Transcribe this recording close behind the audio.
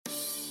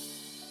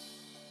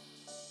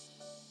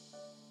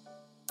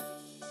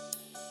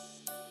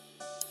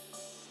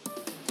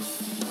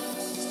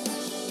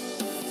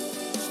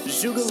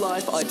Sugar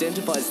Life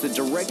identifies the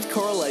direct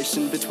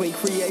correlation between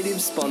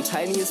creative,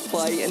 spontaneous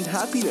play and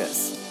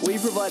happiness. We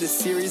provide a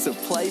series of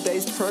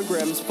play-based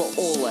programs for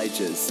all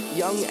ages,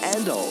 young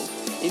and old,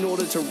 in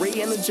order to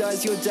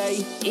re-energize your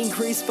day,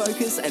 increase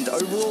focus and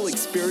overall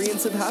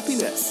experience of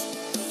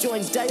happiness.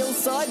 Join Dale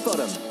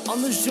Sidebottom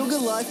on the Sugar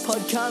Life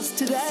podcast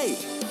today.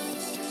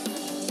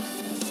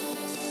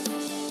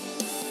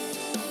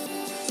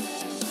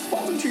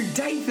 Welcome to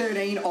day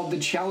 13 of the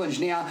challenge.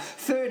 Now,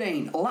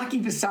 13,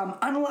 lucky for some,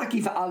 unlucky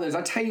for others.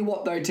 I tell you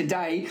what though,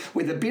 today,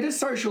 with a bit of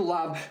social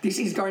love, this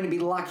is going to be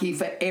lucky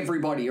for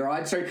everybody, all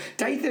right? So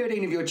day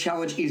 13 of your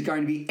challenge is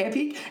going to be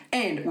epic,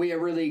 and we are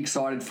really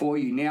excited for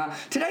you. Now,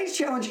 today's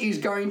challenge is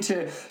going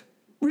to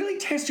really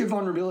test your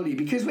vulnerability,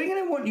 because we're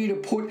going to want you to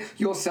put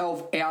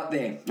yourself out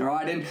there, all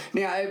right? And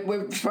now,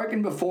 we've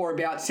spoken before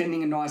about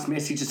sending a nice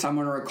message to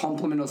someone or a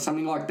compliment or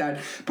something like that,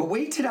 but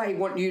we today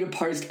want you to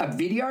post a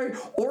video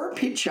or a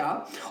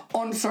picture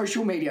on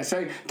social media.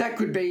 So that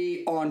could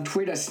be on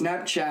Twitter,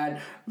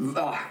 Snapchat,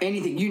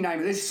 anything, you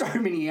name it. There's so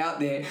many out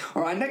there,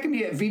 all right? And that can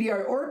be a video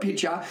or a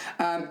picture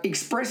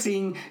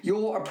expressing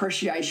your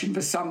appreciation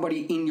for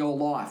somebody in your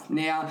life.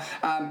 Now,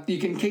 you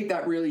can keep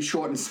that really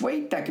short and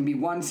sweet. That can be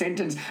one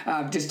sentence,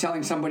 just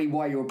telling somebody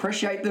why you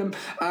appreciate them,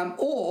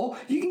 or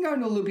you can go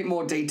into a little bit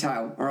more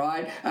detail, all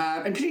right?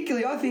 And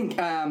particularly, I think,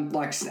 on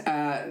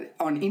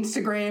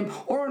Instagram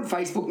or on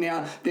Facebook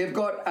now, they've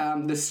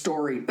got the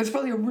story. That's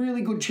probably a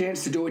really good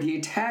chance to do it here.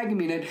 Tag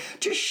them in it.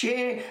 Just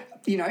share,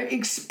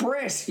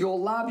 express your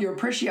love, your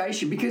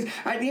appreciation, because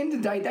at the end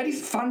of the day, that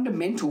is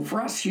fundamental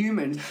for us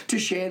humans to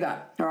share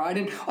that, all right?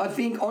 And I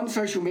think on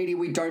social media,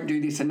 we don't do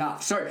this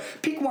enough. So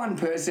pick one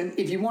person.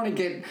 If you want to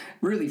get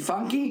really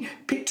funky,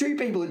 pick two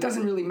people. It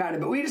doesn't really matter,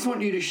 but we just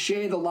want you to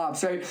share the love.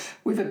 So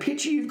with a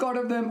picture you've got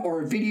of them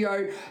or a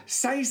video,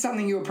 say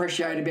something you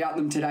appreciate about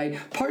them today,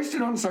 post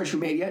it on social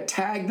media,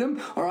 tag them,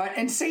 all right,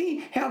 and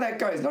see how that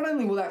goes. Not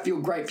only will that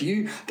feel great for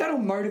you, that'll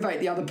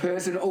motivate the other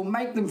person or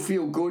make them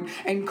feel good,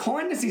 and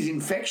kindness is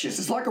infectious.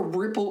 It's like a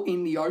ripple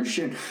in the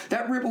ocean.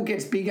 That ripple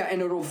gets bigger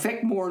and it'll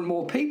affect more and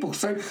more people.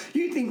 So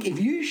you think if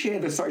you share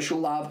the social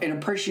love and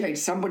appreciate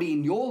somebody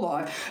in your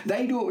life,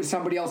 they do it with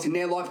somebody else in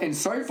their life, and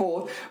so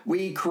forth,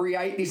 we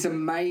create this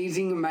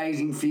amazing,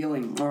 amazing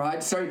feeling. All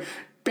right. So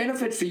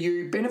benefits for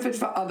you, benefits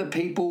for other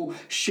people.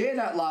 Share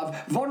that love.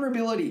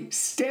 Vulnerability.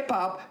 Step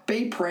up.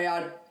 Be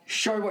proud.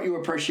 Show what you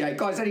appreciate.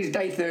 Guys, that is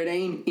day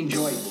 13.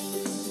 Enjoy.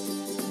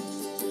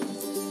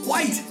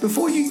 Wait,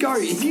 before you go,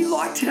 if you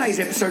like today's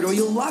episode or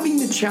you're loving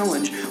the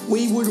challenge,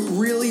 we would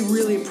really,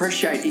 really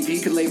appreciate if you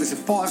could leave us a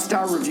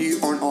 5-star review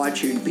on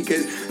iTunes,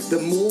 because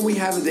the more we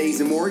have of these,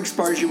 the more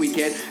exposure we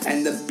get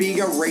and the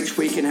bigger reach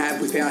we can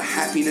have with our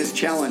happiness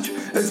challenge.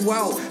 As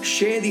well,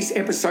 share this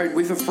episode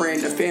with a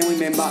friend, a family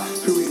member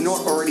who is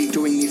not already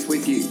doing this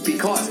with you,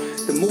 because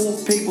the more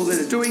people that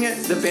are doing it,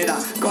 the better.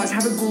 Guys,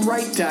 have a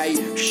great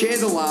day. Share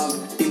the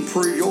love,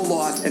 improve your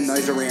life and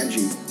those around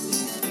you.